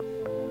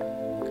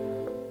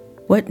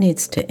What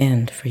needs to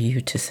end for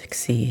you to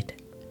succeed?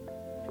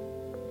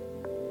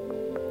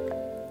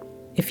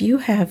 If you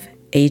have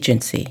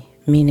agency,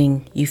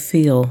 meaning you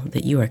feel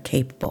that you are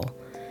capable,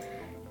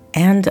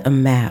 and a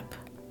map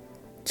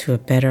to a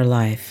better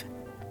life,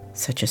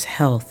 such as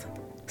health,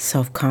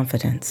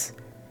 self-confidence,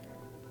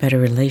 better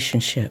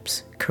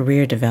relationships,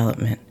 career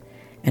development,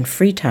 and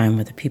free time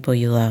with the people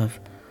you love,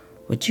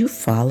 would you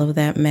follow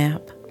that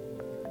map?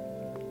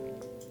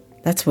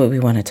 That's what we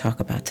want to talk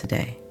about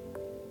today.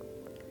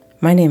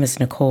 My name is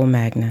Nicole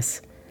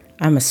Magnus.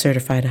 I'm a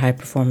certified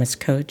high-performance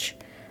coach,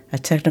 a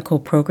technical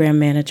program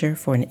manager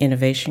for an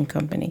innovation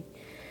company,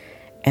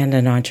 and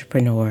an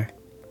entrepreneur.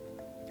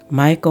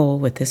 My goal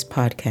with this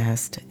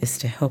podcast is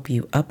to help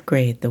you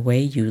upgrade the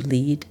way you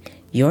lead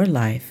your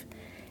life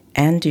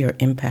and your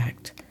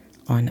impact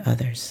on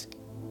others.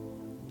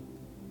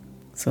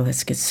 So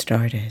let's get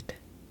started.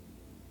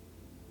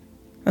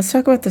 Let's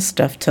talk about the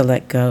stuff to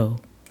let go.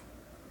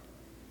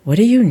 What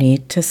do you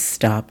need to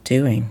stop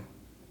doing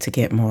to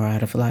get more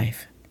out of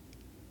life?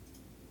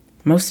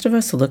 Most of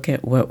us look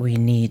at what we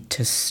need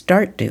to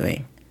start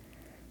doing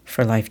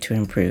for life to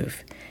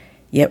improve.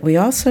 Yet we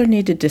also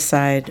need to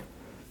decide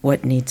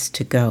what needs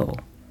to go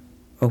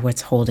or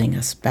what's holding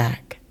us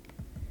back.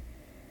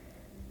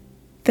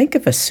 Think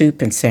of a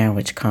soup and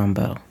sandwich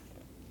combo.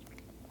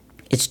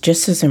 It's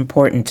just as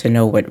important to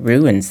know what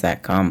ruins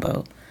that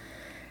combo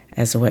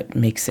as what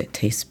makes it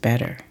taste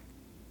better.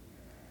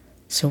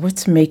 So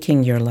what's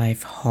making your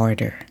life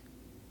harder?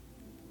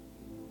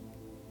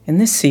 In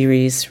this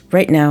series,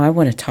 right now I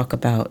want to talk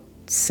about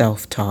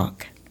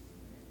self-talk.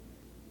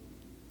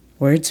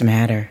 Words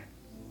matter.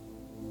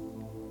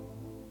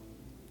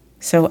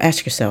 So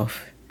ask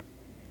yourself,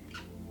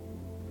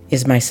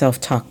 is my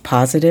self-talk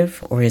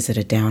positive or is it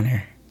a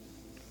downer?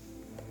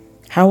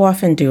 How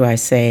often do I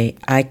say,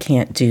 I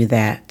can't do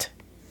that? ...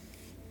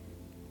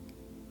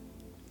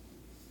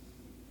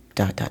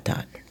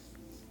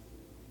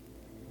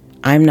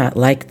 I'm not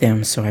like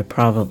them, so I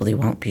probably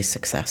won't be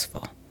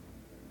successful.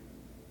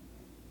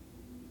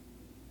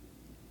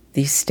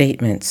 These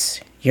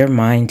statements, your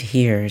mind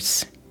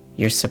hears,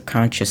 your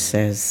subconscious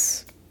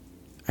says,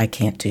 I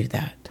can't do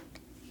that.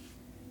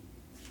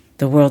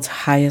 The world's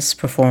highest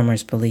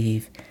performers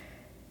believe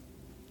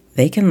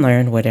they can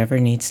learn whatever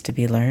needs to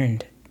be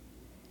learned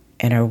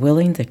and are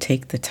willing to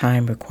take the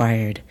time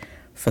required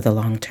for the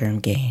long-term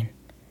gain.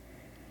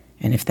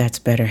 And if that's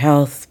better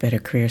health, better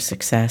career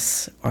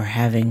success, or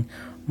having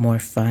more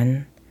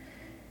fun,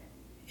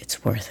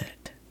 it's worth it.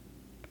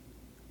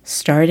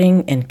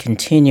 Starting and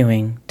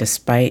continuing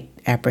despite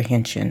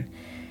apprehension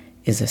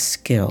is a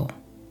skill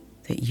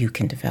that you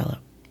can develop.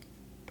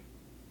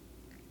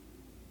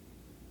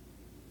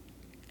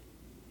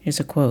 Here's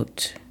a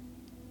quote.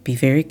 Be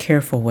very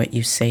careful what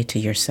you say to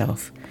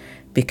yourself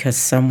because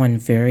someone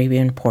very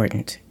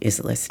important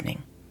is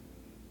listening.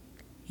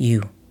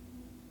 You.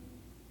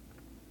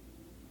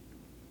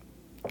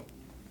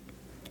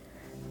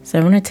 So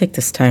I want to take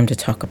this time to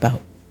talk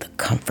about the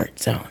comfort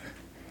zone.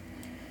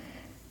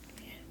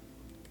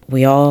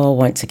 We all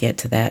want to get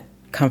to that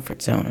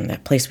comfort zone,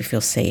 that place we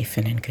feel safe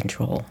and in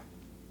control.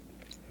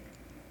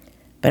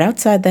 But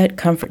outside that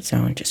comfort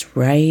zone, just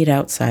right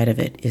outside of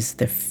it, is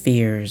the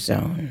fear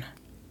zone.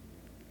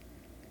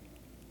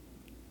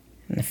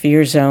 And the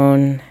fear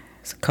zone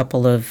is a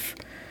couple of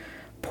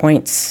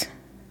points.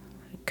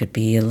 It could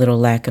be a little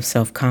lack of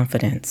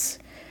self-confidence.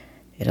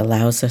 It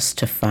allows us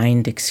to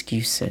find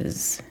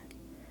excuses.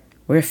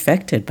 We're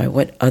affected by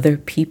what other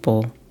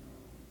people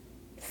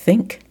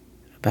think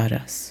about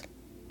us.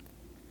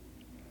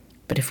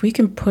 But if we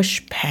can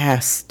push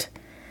past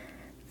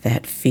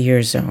that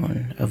fear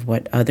zone of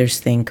what others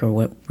think or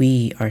what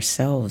we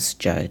ourselves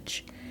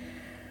judge,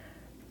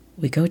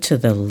 we go to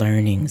the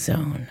learning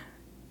zone.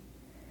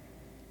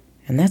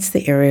 And that's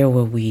the area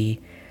where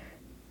we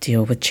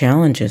deal with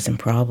challenges and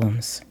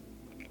problems.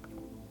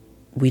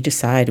 We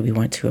decide we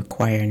want to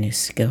acquire new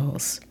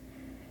skills.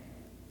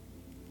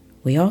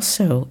 We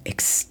also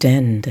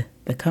extend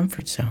the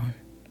comfort zone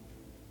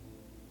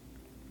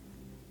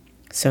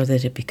so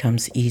that it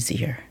becomes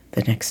easier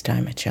the next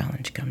time a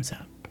challenge comes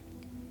up.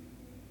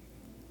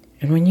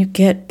 And when you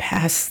get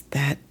past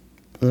that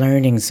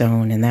learning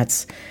zone, and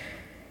that's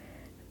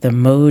the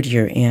mode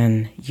you're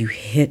in, you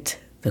hit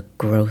the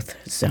growth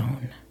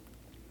zone.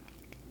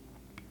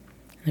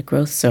 The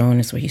growth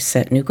zone is where you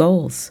set new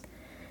goals.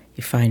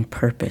 You find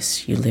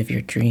purpose. You live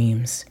your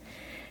dreams.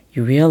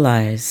 You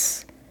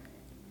realize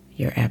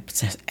your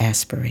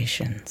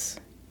aspirations.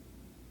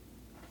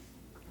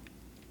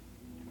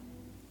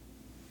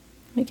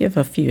 Let me give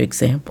a few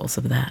examples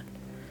of that.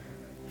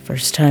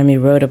 First time you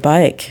rode a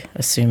bike,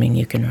 assuming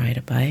you can ride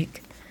a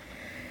bike,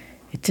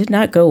 it did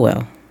not go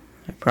well,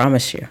 I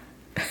promise you.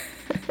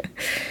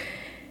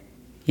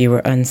 You were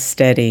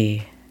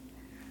unsteady.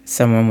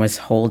 Someone was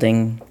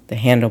holding the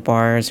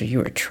handlebars, or you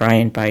were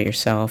trying by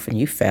yourself and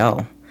you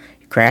fell.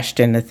 You crashed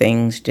into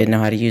things, didn't know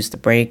how to use the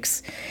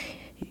brakes.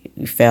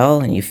 You fell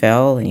and you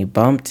fell and you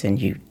bumped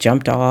and you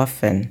jumped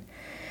off, and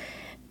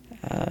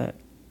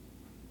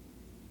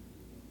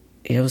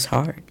it was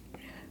hard.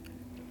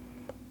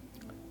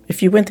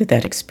 if you went through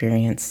that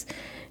experience,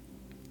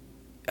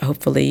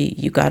 hopefully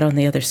you got on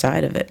the other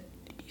side of it.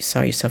 You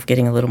saw yourself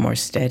getting a little more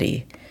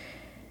steady.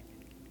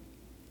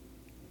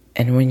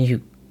 And when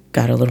you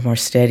got a little more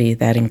steady,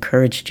 that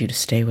encouraged you to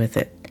stay with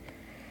it.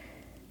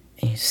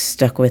 And you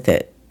stuck with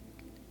it.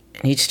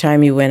 And each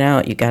time you went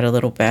out, you got a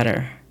little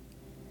better,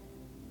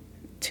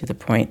 to the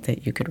point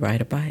that you could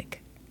ride a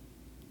bike.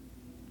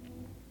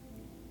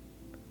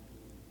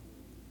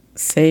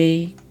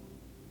 Say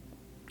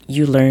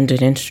you learned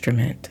an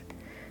instrument.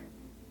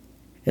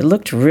 It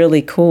looked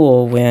really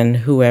cool when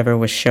whoever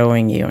was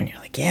showing you, and you're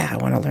like, yeah, I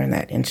want to learn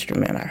that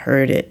instrument. I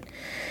heard it,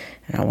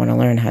 and I want to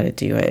learn how to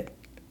do it.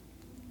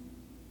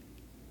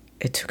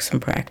 It took some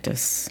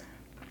practice.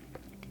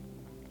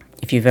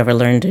 If you've ever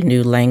learned a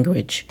new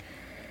language,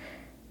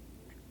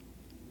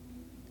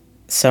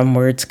 some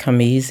words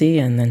come easy,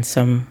 and then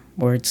some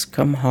words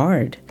come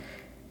hard.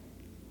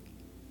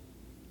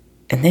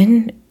 And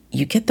then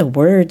you get the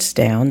words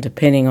down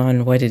depending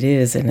on what it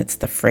is, and it's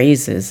the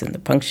phrases and the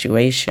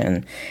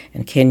punctuation.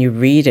 And can you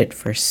read it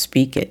versus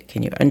speak it?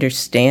 Can you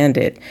understand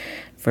it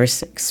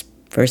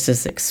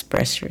versus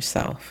express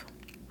yourself?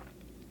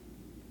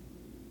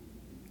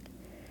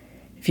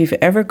 If you've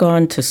ever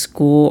gone to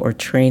school or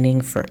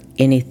training for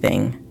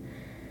anything,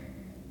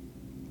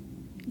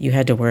 you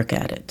had to work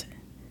at it.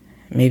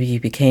 Maybe you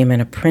became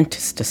an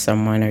apprentice to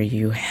someone, or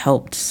you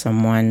helped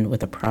someone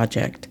with a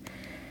project.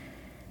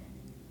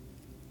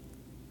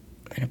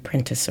 An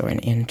apprentice or an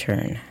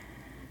intern.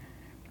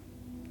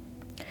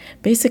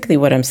 Basically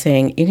what I'm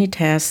saying, any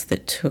task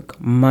that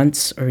took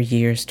months or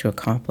years to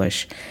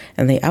accomplish,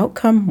 and the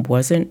outcome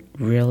wasn't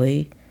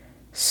really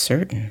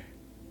certain,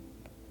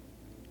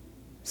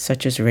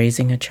 such as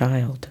raising a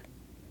child.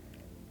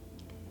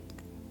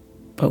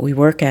 But we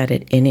work at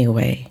it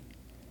anyway.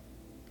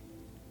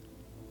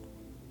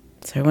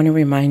 So I want to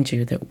remind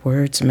you that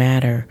words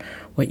matter.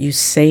 What you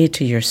say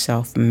to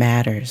yourself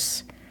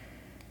matters.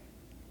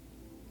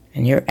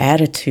 And your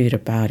attitude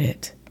about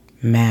it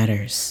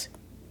matters.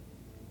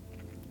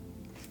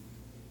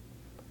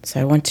 So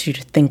I want you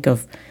to think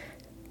of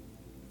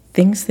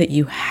things that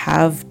you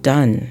have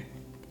done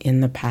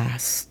in the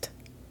past.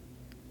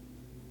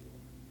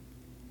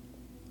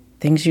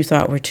 Things you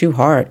thought were too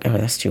hard. Oh,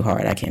 that's too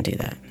hard. I can't do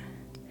that.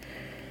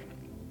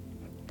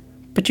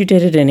 But you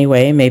did it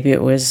anyway. Maybe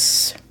it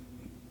was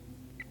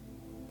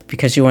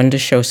because you wanted to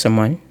show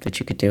someone that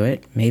you could do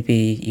it.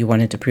 Maybe you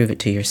wanted to prove it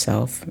to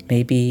yourself.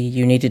 Maybe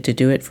you needed to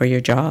do it for your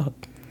job.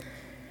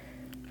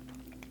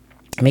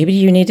 Maybe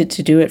you needed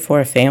to do it for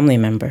a family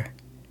member.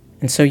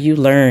 And so you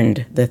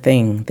learned the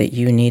thing that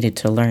you needed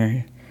to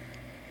learn.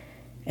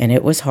 And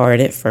it was hard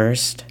at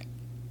first.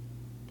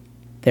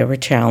 There were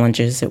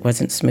challenges. It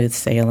wasn't smooth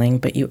sailing,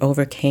 but you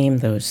overcame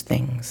those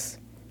things.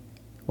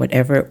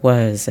 Whatever it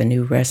was, a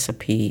new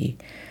recipe,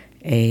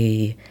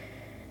 a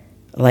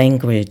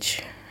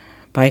language,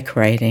 bike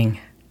riding,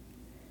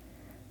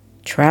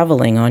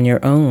 traveling on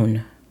your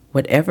own,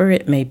 whatever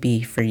it may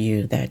be for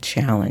you, that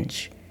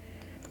challenge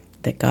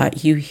that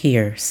got you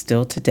here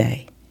still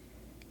today.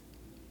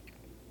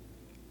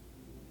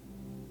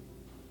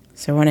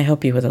 So I want to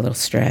help you with a little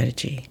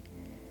strategy.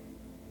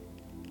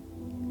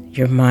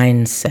 Your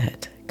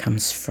mindset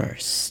comes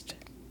first.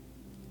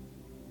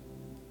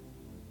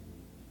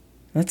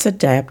 Let's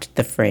adapt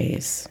the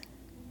phrase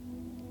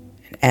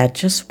and add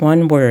just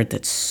one word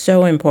that's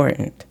so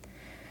important.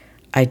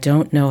 I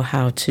don't know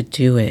how to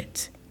do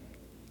it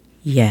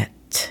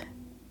yet.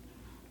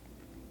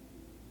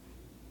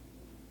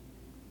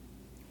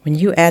 When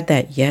you add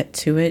that yet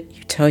to it,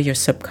 you tell your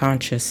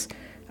subconscious,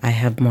 I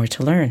have more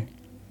to learn.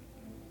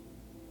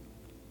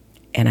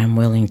 And I'm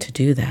willing to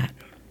do that.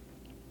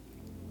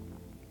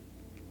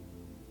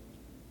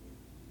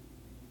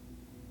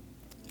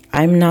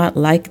 I'm not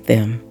like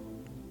them,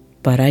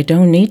 but I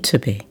don't need to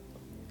be.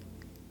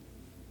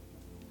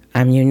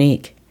 I'm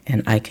unique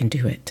and I can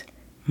do it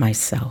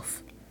myself.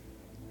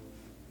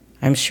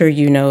 I'm sure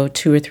you know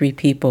 2 or 3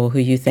 people who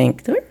you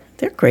think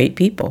they're great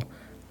people,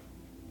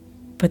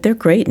 but they're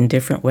great in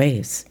different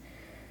ways.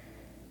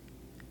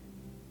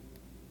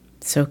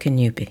 So can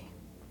you be.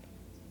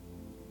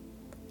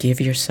 Give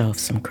yourself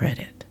some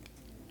credit.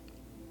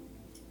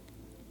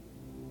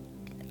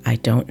 I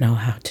don't know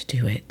how to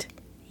do it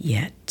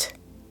yet.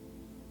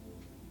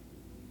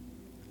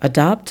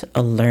 Adopt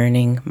a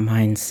learning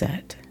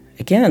mindset.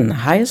 Again, the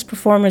highest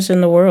performers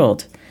in the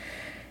world,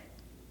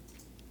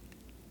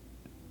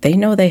 they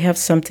know they have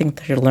something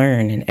to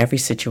learn in every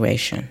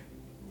situation.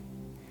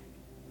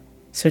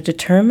 So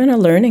determine a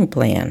learning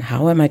plan.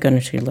 How am I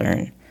going to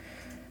learn?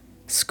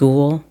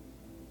 School,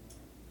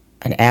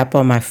 an app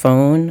on my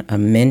phone, a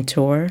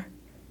mentor,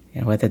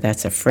 whether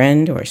that's a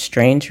friend or a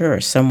stranger or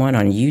someone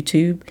on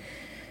YouTube.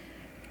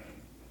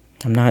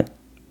 I'm not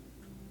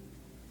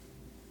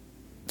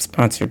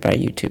sponsored by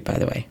YouTube, by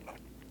the way.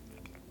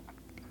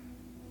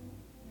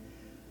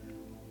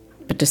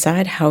 But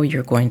decide how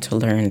you're going to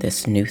learn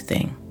this new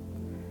thing.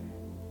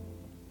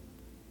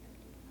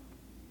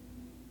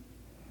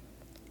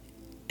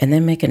 And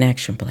then make an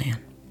action plan.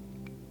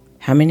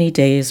 How many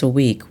days a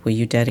week will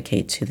you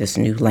dedicate to this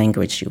new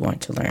language you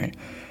want to learn?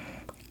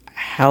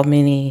 how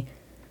many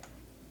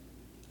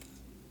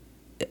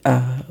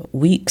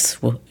weeks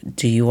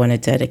do you want to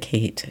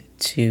dedicate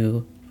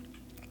to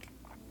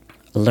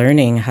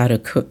learning how to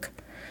cook,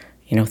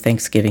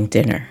 Thanksgiving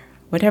dinner?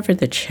 Whatever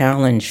the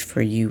challenge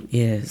for you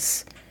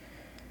is,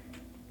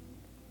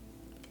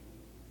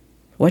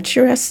 what's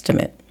your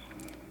estimate?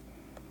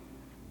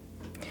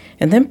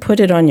 And then put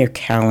it on your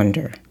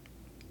calendar,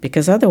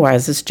 because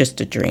otherwise it's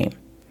just a dream.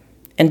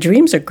 And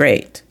dreams are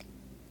great.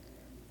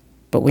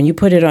 But when you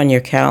put it on your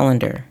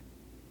calendar,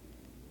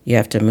 you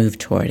have to move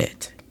toward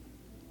it,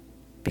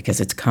 because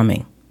it's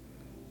coming.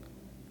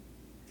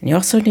 And you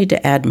also need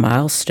to add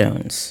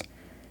milestones,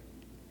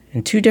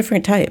 and two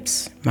different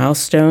types.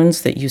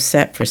 Milestones that you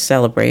set for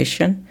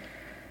celebration,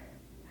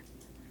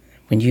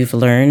 when you've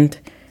learned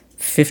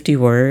 50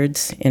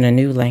 words in a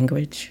new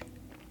language,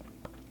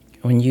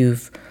 when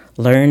you've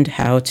learned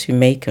how to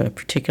make a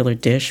particular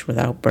dish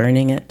without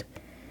burning it,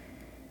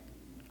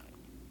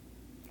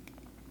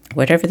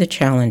 whatever the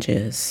challenge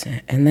is.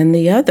 And then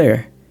the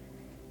other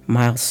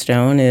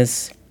milestone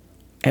is,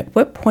 at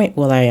what point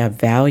will I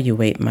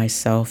evaluate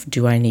myself?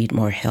 Do I need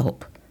more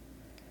help?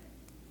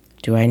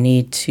 Do I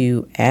need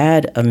to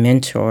add a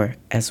mentor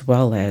as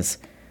well as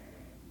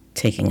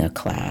taking a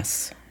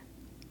class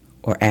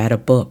or add a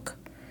book?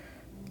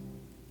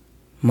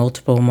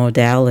 Multiple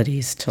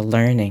modalities to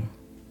learning.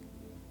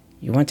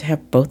 You want to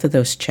have both of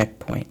those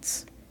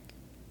checkpoints.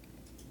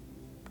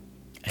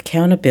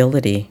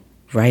 Accountability,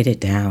 write it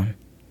down.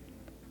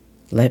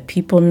 Let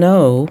people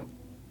know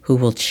who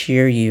will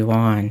cheer you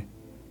on.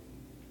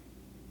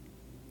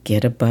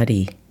 Get a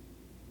buddy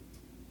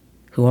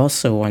who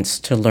also wants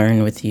to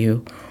learn with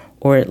you,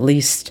 or at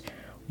least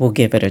will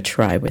give it a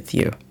try with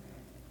you.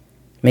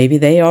 Maybe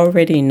they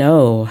already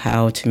know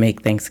how to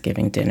make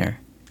Thanksgiving dinner,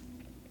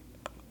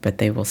 but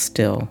they will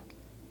still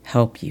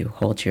help you,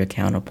 hold you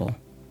accountable.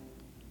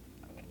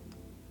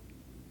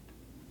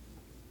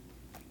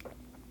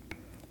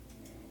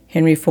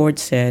 Henry Ford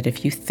said,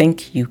 if you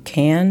think you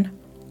can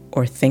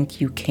or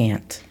think you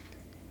can't,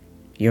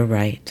 you're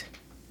right.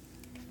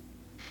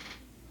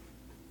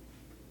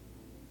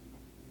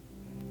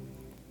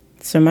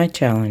 So my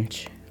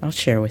challenge, I'll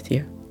share with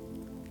you,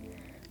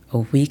 a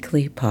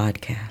weekly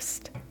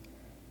podcast.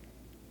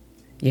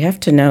 You have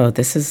to know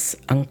this is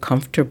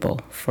uncomfortable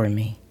for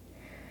me,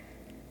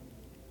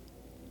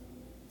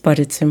 but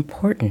it's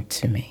important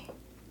to me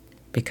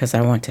because I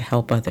want to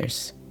help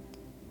others.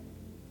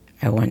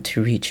 I want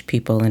to reach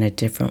people in a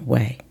different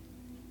way.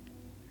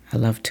 I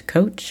love to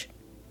coach.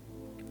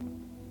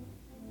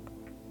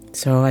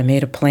 So I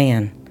made a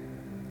plan.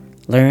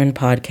 Learn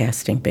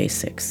podcasting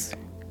basics.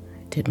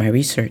 I did my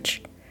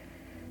research.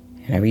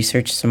 And I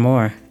researched some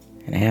more.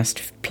 And I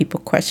asked people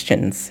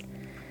questions.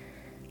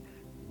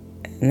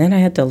 And then I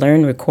had to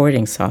learn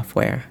recording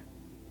software.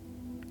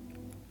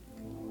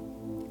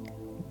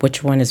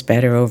 Which one is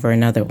better over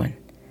another one?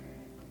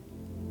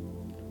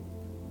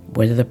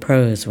 What are the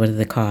pros? What are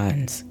the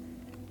cons?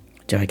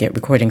 Do I get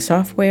recording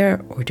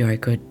software or do I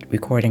get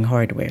recording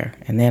hardware?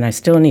 And then I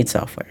still need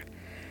software.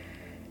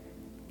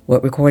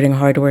 What recording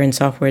hardware and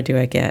software do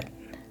I get?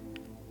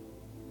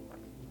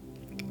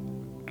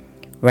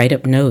 Write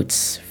up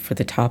notes for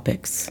the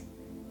topics.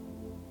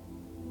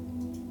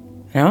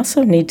 And I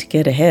also need to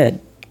get ahead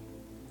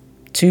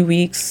 2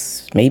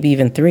 weeks, maybe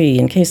even 3,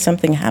 in case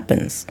something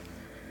happens.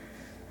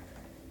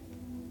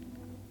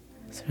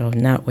 So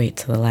not wait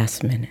till the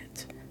last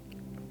minute.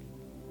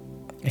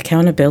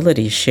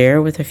 Accountability,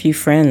 share with a few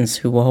friends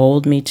who will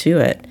hold me to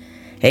it.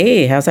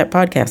 Hey, how's that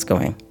podcast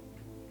going?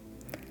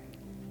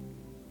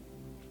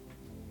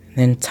 And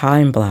then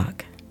time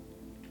block.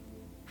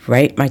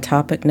 Write my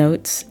topic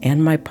notes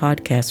and my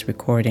podcast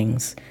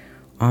recordings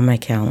on my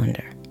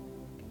calendar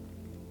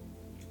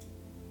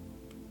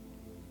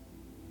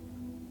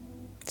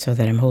so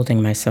that I'm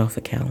holding myself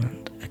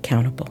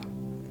accountable.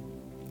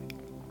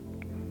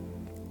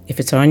 If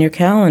it's on your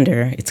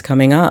calendar, it's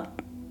coming up.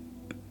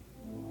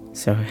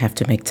 So I have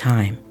to make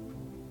time.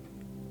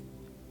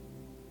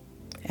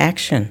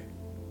 Action.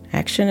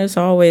 Action is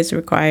always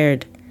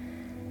required.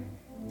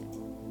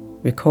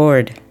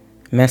 Record,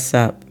 mess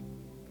up,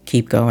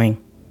 keep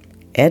going.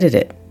 Edit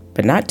it,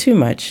 but not too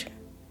much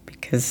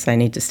because I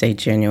need to stay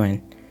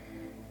genuine.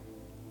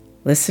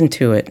 Listen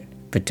to it,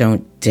 but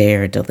don't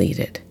dare delete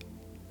it.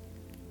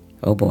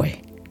 Oh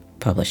boy,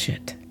 publish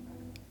it.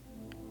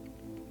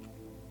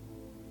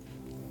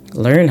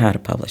 Learn how to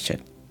publish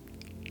it.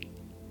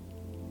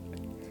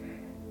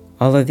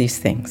 All of these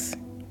things.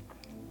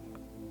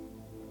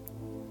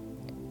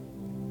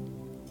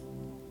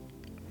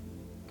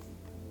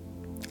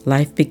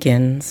 Life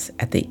begins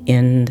at the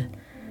end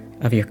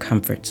of your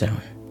comfort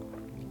zone.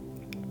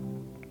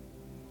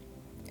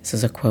 This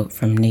is a quote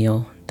from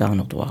Neale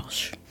Donald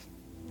Walsch.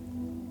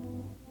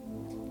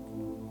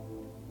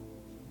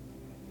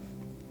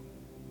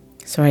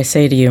 So I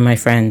say to you, my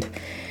friend,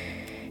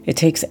 it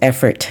takes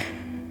effort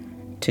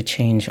to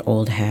change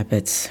old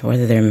habits,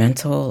 whether they're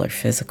mental or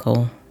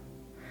physical.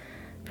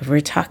 But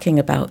we're talking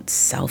about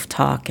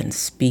self-talk and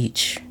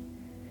speech.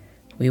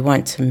 We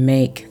want to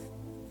make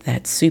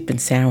that soup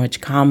and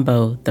sandwich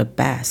combo the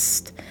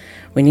best.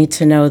 We need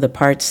to know the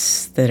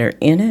parts that are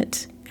in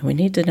it, and we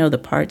need to know the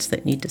parts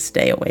that need to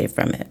stay away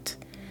from it.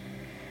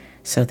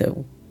 So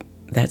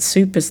that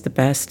soup is the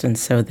best, and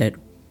so that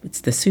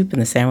it's the soup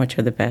and the sandwich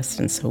are the best,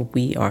 and so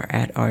we are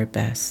at our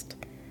best.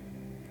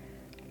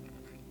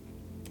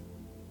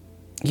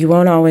 You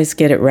won't always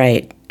get it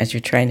right as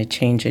you're trying to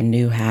change a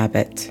new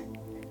habit,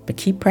 but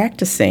keep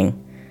practicing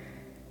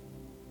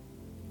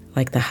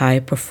like the high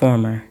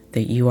performer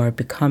that you are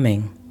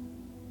becoming.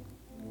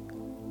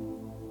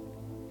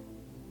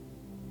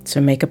 So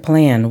make a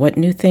plan. What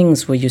new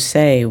things will you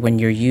say when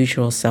your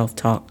usual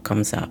self-talk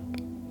comes up?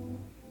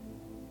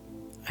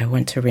 I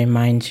want to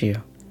remind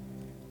you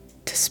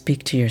to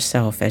speak to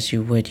yourself as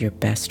you would your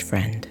best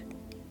friend.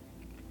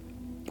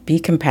 Be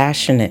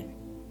compassionate.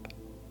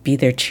 Be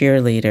their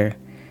cheerleader.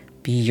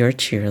 Be your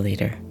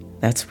cheerleader.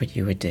 That's what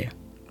you would do.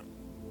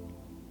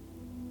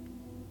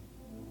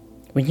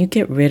 When you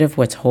get rid of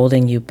what's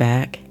holding you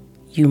back,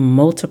 you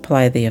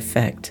multiply the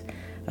effect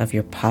of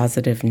your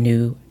positive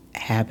new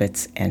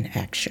habits and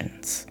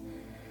actions.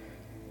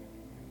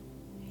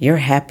 Your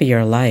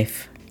happier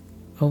life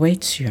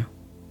awaits you.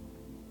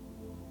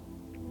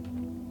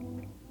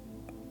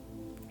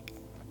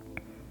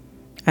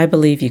 I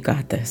believe you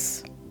got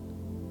this.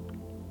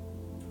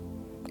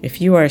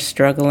 If you are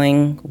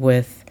struggling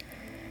with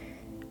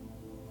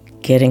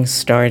getting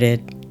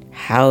started,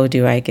 how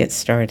do I get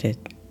started?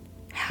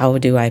 How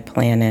do I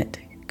plan it?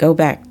 Go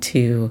back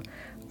to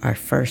our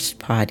first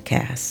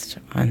podcast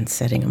on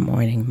setting a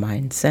morning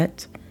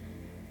mindset.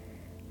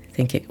 I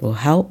think it will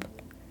help.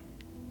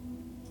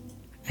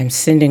 I'm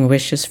sending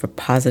wishes for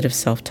positive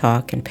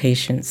self-talk and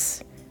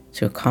patience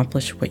to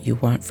accomplish what you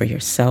want for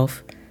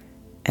yourself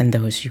and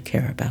those you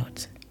care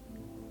about.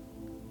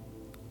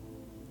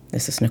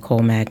 This is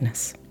Nicole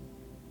Magnus.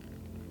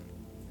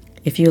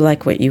 If you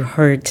like what you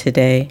heard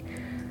today,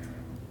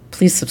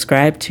 please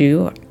subscribe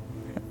to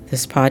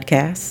this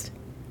podcast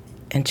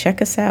and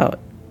check us out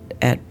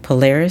at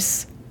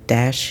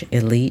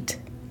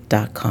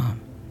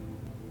Polaris-Elite.com.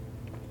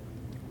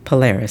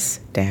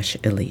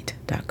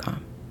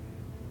 Polaris-Elite.com.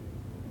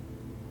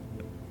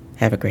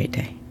 Have a great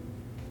day.